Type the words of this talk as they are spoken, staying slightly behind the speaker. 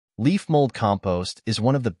Leaf mold compost is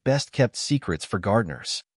one of the best-kept secrets for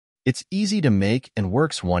gardeners. It's easy to make and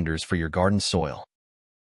works wonders for your garden soil.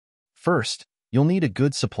 First, you'll need a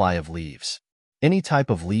good supply of leaves. Any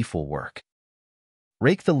type of leaf will work.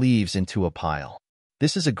 Rake the leaves into a pile.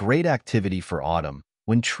 This is a great activity for autumn,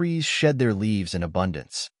 when trees shed their leaves in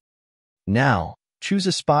abundance. Now, choose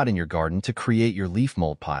a spot in your garden to create your leaf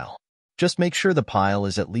mold pile. Just make sure the pile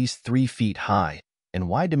is at least 3 feet high and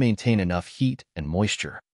wide to maintain enough heat and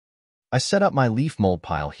moisture. I set up my leaf mold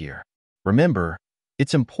pile here. Remember,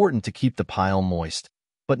 it's important to keep the pile moist,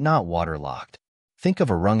 but not waterlogged. Think of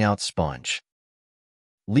a wrung-out sponge.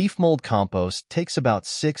 Leaf mold compost takes about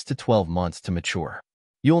 6 to 12 months to mature.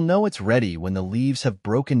 You'll know it's ready when the leaves have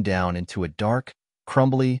broken down into a dark,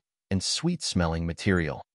 crumbly, and sweet-smelling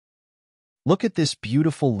material. Look at this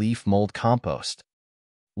beautiful leaf mold compost.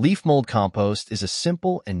 Leaf mold compost is a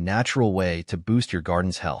simple and natural way to boost your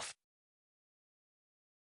garden's health.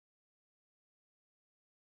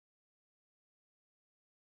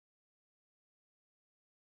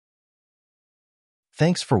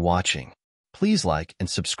 Thanks for watching. Please like and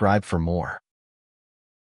subscribe for more.